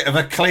like a bit of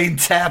a clean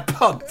towel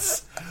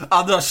ponds.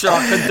 I'm not sure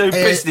I can do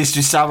business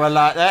with someone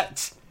like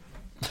that.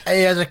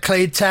 He has a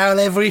clean towel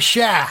every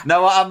shower.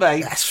 Know what I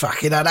mean? That's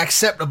fucking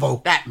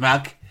unacceptable. That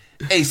mug,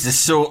 he's the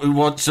sort who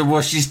wants to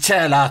wash his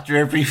towel after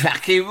every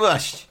fucking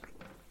wash.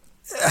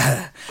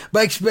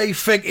 Makes me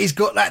think he's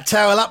got that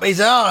towel up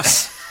his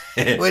arse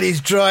when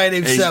he's drying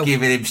himself. He's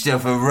giving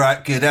himself a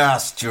right good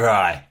arse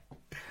dry.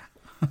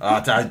 I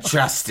don't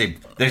trust him.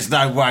 There's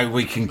no way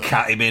we can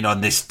cut him in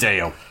on this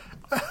deal.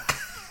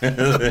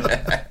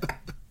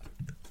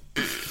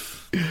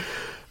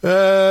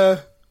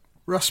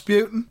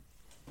 Rasputin?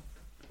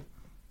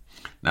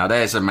 Now,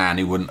 there's a man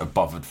who wouldn't have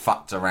bothered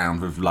fucked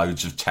around with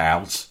loads of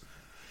towels.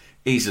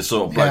 He's the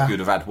sort of bloke who'd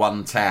have had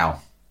one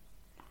towel.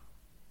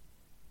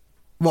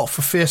 What,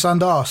 for face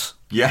and arse?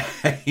 Yeah,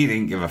 he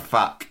didn't give a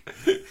fuck.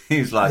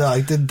 He's like... No,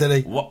 he didn't, did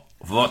he?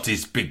 What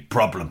is big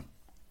problem?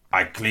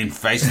 I clean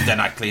face,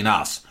 then I clean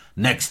ass.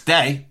 Next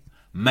day,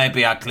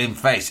 maybe I clean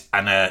face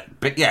and,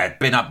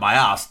 been up my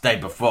ass day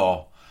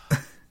before.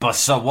 But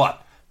so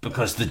what?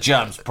 Because the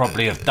germs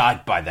probably have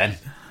died by then.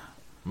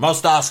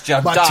 Most ass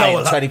germs die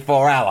in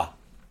 24 hours.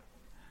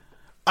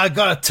 I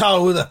got a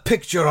towel with a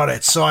picture on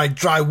it, so I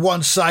dry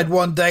one side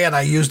one day and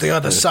I use the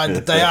other side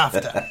the day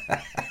after.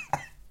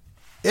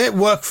 It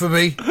worked for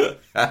me.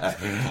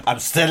 I'm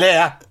still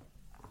here.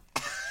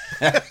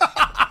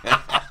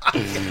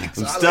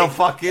 I'm still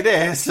fucking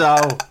here, so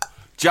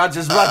judge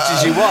as much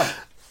as you want.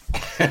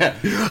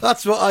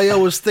 That's what I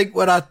always think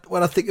when I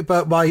think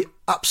about my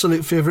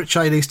absolute favourite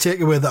Chinese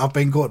takeaway that I've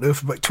been going to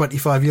for about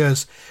 25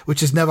 years, which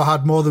has never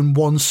had more than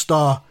 1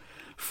 star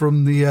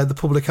from the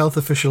public health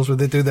officials when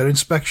they do their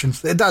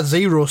inspections. It had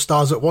 0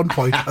 stars at one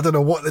point. I don't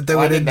know what they're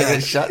doing in there.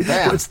 Shut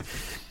down.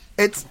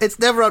 It's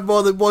never had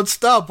more than 1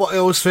 star, but I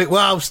always think,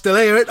 well, I'm still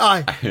here, ain't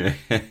I?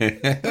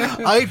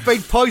 I ain't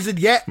been poisoned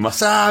yet,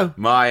 so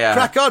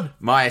crack on.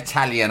 My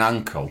Italian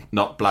uncle,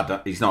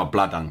 he's not a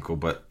blood uncle,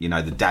 but, you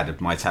know, the dad of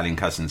my Italian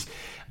cousins,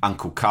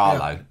 Uncle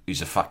Carlo,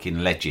 who's a fucking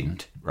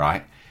legend,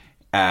 right?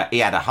 He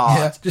had a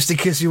heart... just in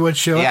case you weren't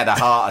sure. He had a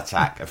heart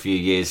attack a few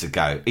years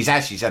ago. He's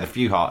had a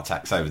few heart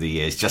attacks over the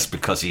years just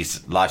because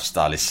his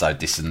lifestyle is so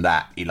this and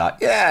that. He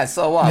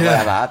so what? I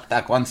have a heart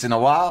attack once in a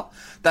while.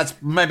 That's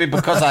maybe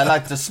because I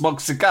like to smoke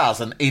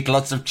cigars and eat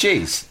lots of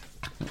cheese.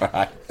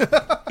 Right?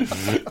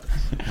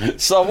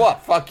 So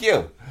what? Fuck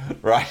you.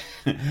 Right?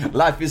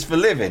 Life is for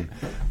living.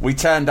 We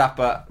turned up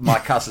at my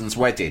cousin's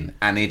wedding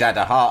and he'd had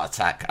a heart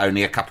attack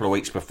only a couple of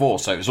weeks before.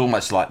 So it was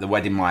almost like the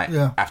wedding might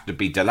have to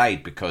be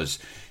delayed because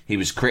he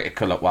was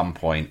critical at one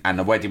point and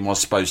the wedding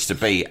was supposed to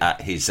be at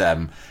his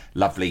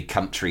lovely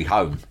country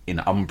home in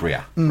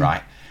Umbria.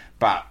 Right?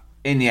 But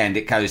in the end,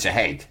 it goes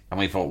ahead. And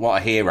we thought, what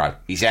a hero.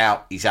 He's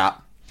out. He's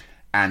up.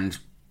 And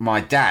my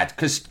dad,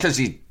 because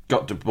he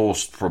got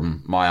divorced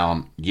from my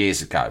aunt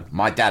years ago,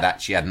 my dad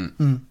actually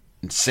hadn't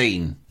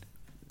seen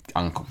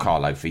Uncle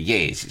Carlo for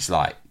years. It's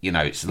like,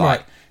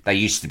 they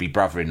used to be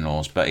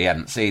brother-in-laws, but he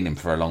hadn't seen him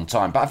for a long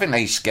time. But I think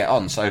they used to get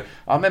on. So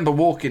I remember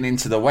walking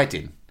into the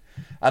wedding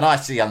and I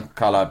see Uncle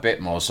Carlo a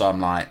bit more. So I'm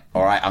like,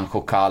 all right,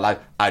 Uncle Carlo.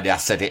 Only I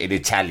said it in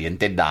Italian,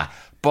 didn't I?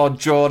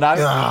 Buongiorno.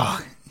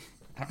 Oh,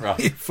 right.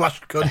 You flush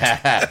cunt.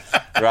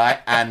 Right,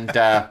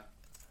 and...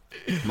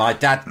 my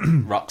dad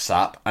rocks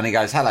up and he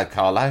goes, hello,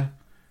 Carlo.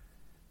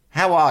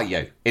 How are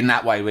you? In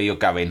that way where you're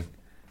going,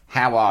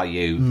 how are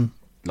you?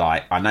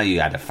 Like, I know you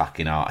had a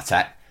fucking heart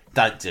attack.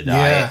 Don't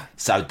deny it.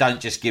 So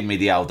don't just give me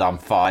the old I'm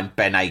fine,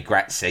 bene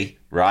grazie,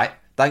 right?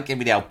 Don't give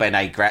me the old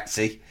bene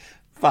grazie.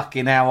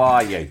 Fucking how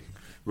are you?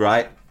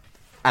 Right?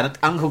 And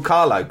Uncle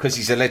Carlo, because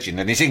he's a legend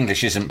and his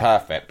English isn't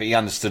perfect, but he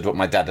understood what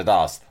my dad had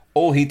asked.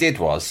 All he did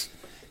was,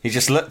 he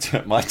just looked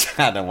at my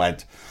dad and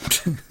went,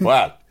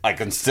 well, I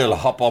can still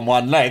hop on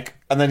one leg.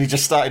 And then he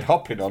just started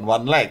hopping on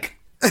one leg.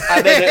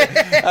 And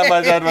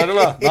my dad went,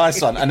 oh,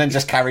 nice one. And then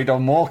just carried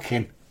on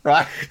walking,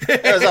 right?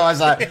 It was always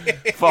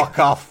like, fuck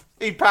off.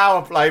 He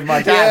power played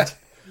my dad.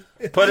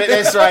 Yeah. Put it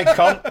this way,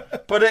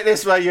 cunt. Put it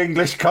this way, you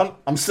English cunt.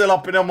 I'm still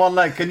hopping on one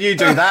leg. Can you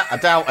do that? I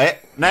doubt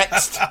it.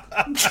 Next.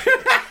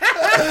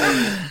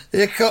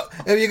 If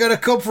you're going to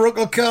come for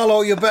Uncle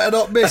Carlo, you better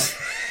not miss.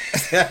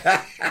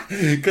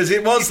 Because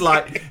it was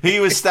like he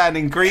was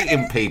standing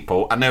greeting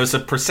people and there was a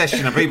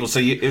procession of people, so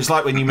it was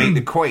like when you meet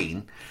the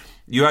Queen,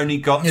 you only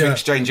got to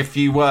exchange a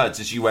few words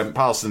as you went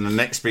past and the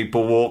next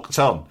people walked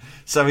on.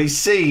 So he's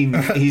seen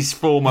his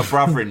former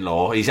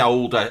brother-in-law, his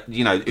older,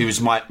 who was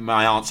my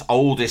aunt's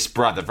oldest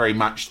brother, very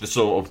much the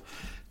sort of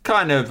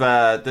kind of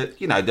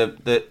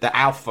the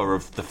alpha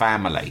of the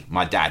family,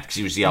 my dad, because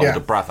he was the older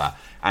brother,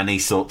 and he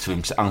thought to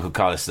him, Uncle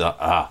Carlos,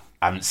 I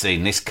haven't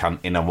seen this cunt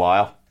in a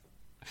while.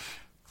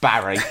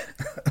 Barry.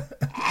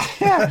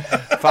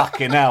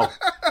 Fucking hell.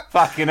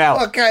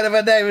 What kind of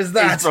a name is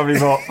that? He's probably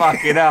thought,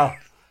 fucking hell.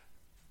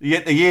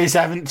 The years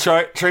haven't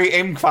treated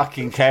him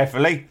fucking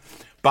carefully,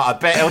 but I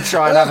bet he'll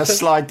try and have a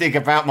sly dig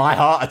about my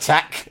heart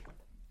attack.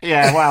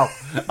 Yeah, well,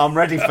 I'm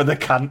ready for the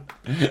cunt.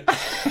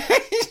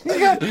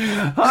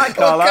 Hi,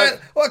 Carlo.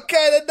 What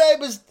kind of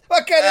name is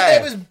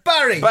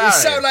Barry? Barry. You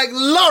sound like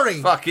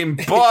Laurie. Fucking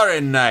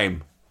boring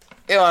name.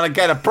 You want to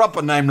get a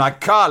proper name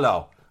like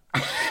Carlo.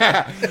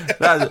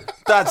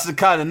 That's the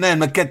kind of name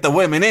that get the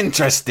women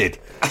interested.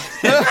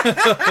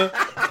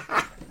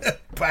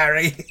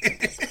 Barry.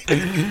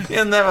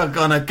 You're never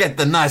gonna get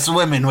the nice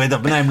women with a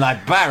name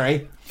like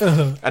Barry.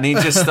 And he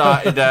just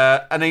started,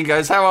 and he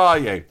goes, "How are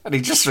you?" And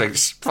he just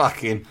thinks,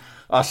 "Fucking,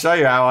 I'll show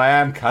you how I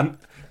am, cunt."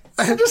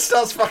 And just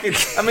starts fucking.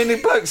 I mean, the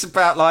bloke's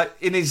about like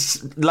in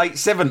his late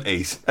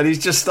 70s, and he's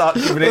just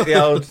started giving it the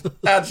old.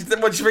 What do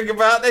you think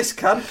about this,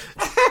 cunt?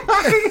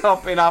 Fucking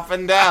hopping up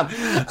and down.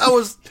 I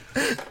was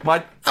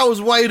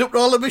wired up to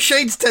all the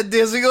machines 10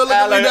 days ago. Look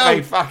at me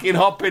now. Fucking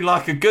hopping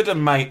like a good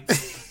 'un, mate.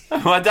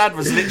 My dad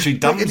was literally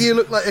dumb. You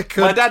look like a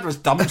cunt. My dad was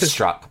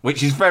dumbstruck,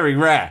 which is very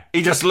rare.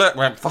 He just looked,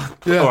 went,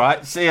 "Fuck, all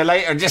right, see you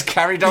later," and just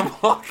carried on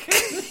walking.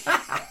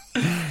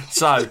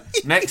 So,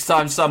 next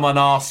time someone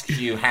asks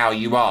you how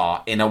you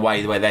are in a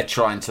way where they're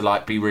trying to,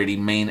 like, be really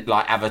mean,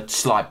 like, have a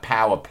slight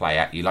power play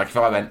at you, like if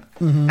I went,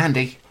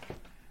 "Andy,"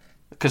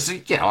 because,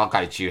 I'll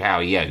go to you, "How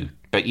are you?"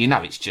 But you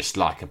know it's just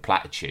like a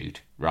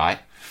platitude, right?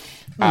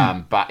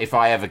 But if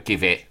I ever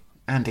give it,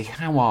 "Andy,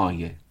 how are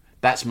you?"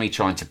 That's me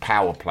trying to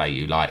power play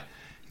you, like,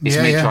 it's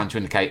me trying to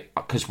indicate,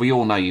 because we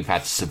all know you've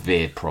had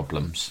severe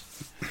problems.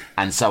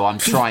 And so I'm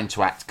trying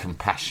to act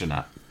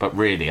compassionate, but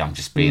really I'm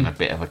just being a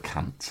bit of a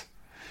cunt.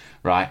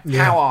 Right?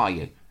 Yeah. How are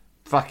you?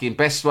 Fucking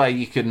best way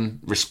you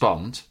can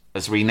respond,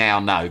 as we now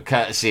know,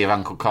 courtesy of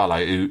Uncle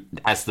Carlo, who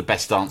has the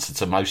best answer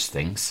to most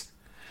things.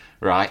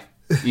 Right?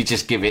 You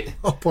just give it...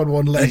 up on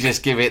one leg. You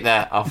just give it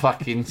there.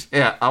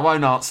 I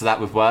won't answer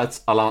that with words.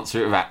 I'll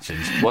answer it with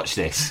actions. Watch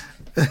this.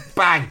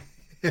 Bang!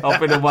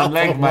 Up in one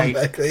leg, mate.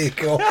 There you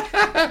go.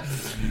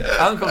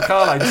 Uncle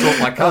Carlo taught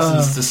my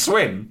cousins to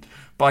swim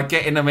by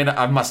getting them in,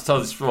 I must tell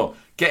this before,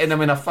 getting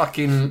them in a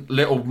fucking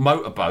little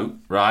motorboat,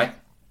 right?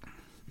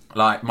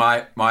 Like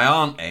my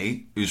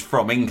auntie, who's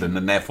from England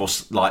and therefore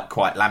like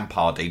quite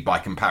Lampardy by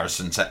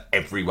comparison to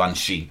everyone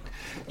she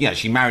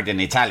married an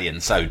Italian,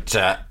 so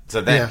to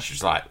them she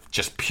was like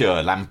just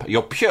pure Lampard.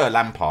 You're pure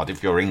Lampard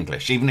if you're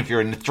English, even if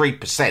you're in the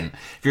 3%.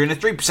 If you're in the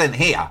 3%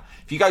 here,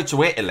 if you go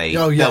to Italy,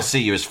 they'll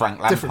see you as Frank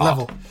Lampard. Different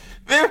level.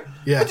 But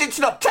it's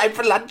not time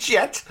for lunch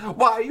yet.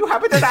 Why are you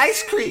having an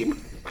ice cream?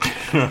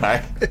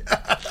 Right.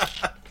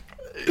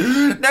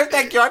 No,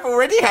 thank you. I've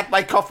already had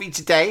my coffee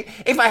today.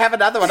 If I have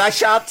another one, I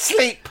shan't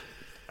sleep.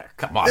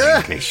 Come on,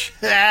 English.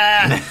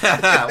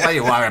 What are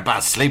you worried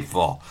about sleep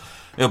for?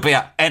 You'll be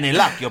any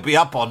luck. You'll be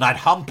up all night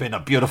humping a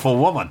beautiful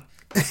woman.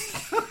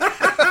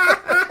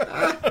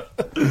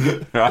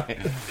 Right.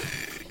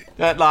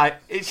 Like,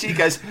 she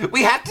goes,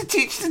 "We have to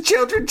teach the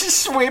children to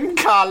swim,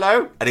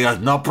 Carlo." And he goes,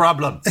 "No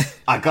problem.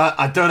 I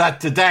do that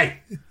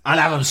today. I'll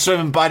have them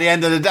swimming by the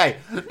end of the day."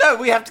 "No,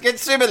 we have to get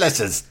swimming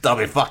lessons." "Don't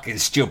be fucking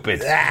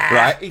stupid."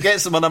 Right? He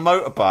gets them on a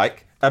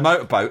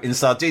motorboat in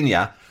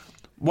Sardinia.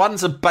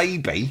 One's a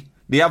baby.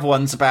 The other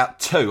one's about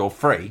 2 or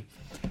 3.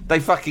 They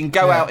fucking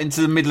go out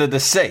into the middle of the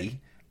sea,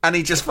 and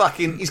he's got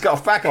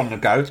a fag on the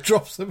go.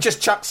 Drops them. Just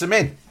chucks them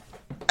in.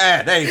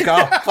 There you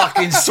go.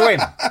 Fucking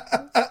swim.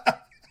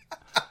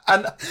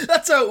 And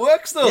that's how it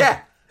works, though. Yeah,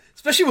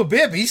 especially with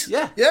babies.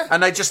 Yeah.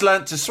 And they just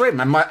learnt to swim.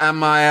 And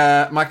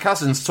my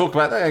cousins talk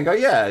about that and go,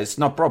 "Yeah, it's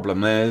no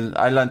problem.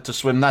 I learned to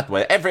swim that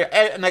way."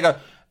 And they go,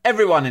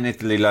 "Everyone in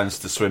Italy learns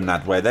to swim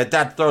that way. Their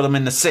dad throw them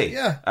in the sea,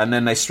 and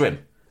then they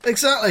swim."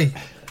 Exactly.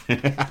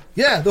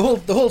 Yeah, the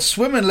whole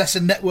swimming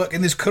lesson network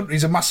in this country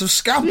is a massive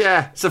scam.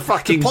 Yeah, it's a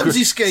fucking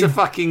Ponzi scheme. It's a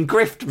fucking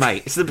grift,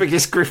 mate. It's the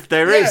biggest grift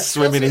there is.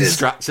 Swimming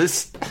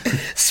instructors.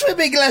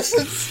 Swimming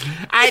lessons.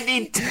 I'd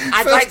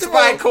like to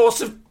buy a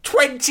course of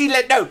 30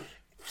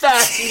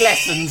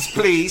 lessons,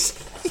 please.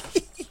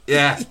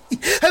 Yeah.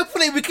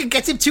 Hopefully we can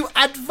get him to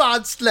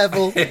advanced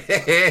level.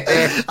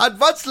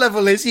 Advanced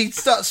level is you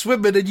start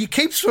swimming and you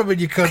keep swimming,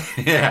 you can.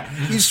 Yeah.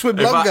 You swim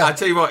longer. I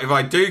tell you what, if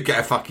I do get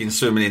a fucking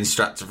swimming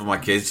instructor for my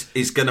kids,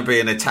 it's going to be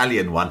an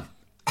Italian one.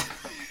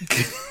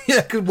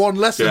 Yeah, good one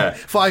lesson,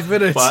 5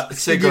 minutes. But a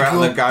cigarette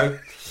on the go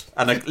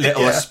and a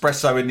little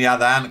espresso in the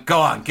other hand.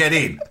 Go on, get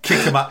in. Kick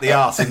him up the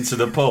arse into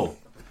the pool.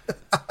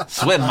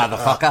 Swim,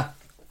 motherfucker.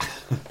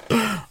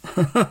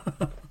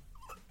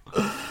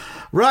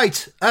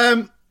 Right.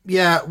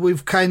 Yeah,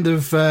 we've kind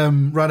of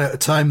run out of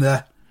time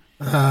there.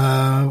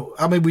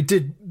 I mean, we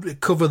did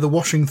cover the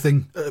washing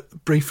thing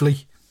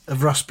briefly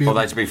of Rasputin.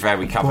 Although, to be fair,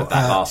 we covered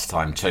that last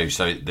time too,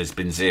 so there's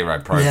been zero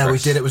progress. Yeah, we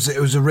did. It was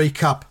a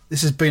recap.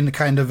 This has been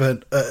kind of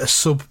a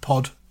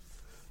sub-pod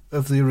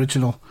of the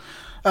original.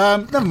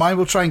 Never mind,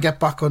 we'll try and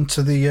get back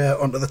onto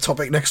the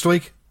topic next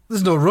week.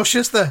 There's no rush,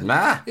 is there?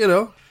 Nah. You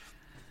know.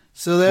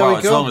 So there we go.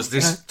 As long as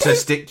this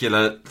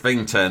testicular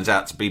thing turns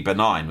out to be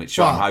benign, which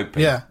I'm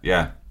hoping.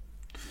 Yeah.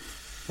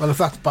 Well, if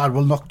that's bad,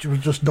 we'll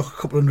just knock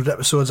a couple 100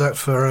 episodes out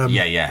for...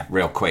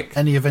 real quick.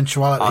 Any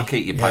eventuality. I'll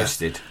keep you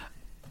posted.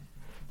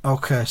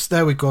 Okay, so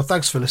there we go.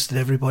 Thanks for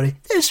listening, everybody.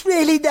 There's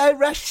really no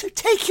rush, so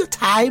take your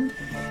time.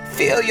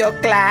 Feel your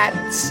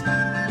glands.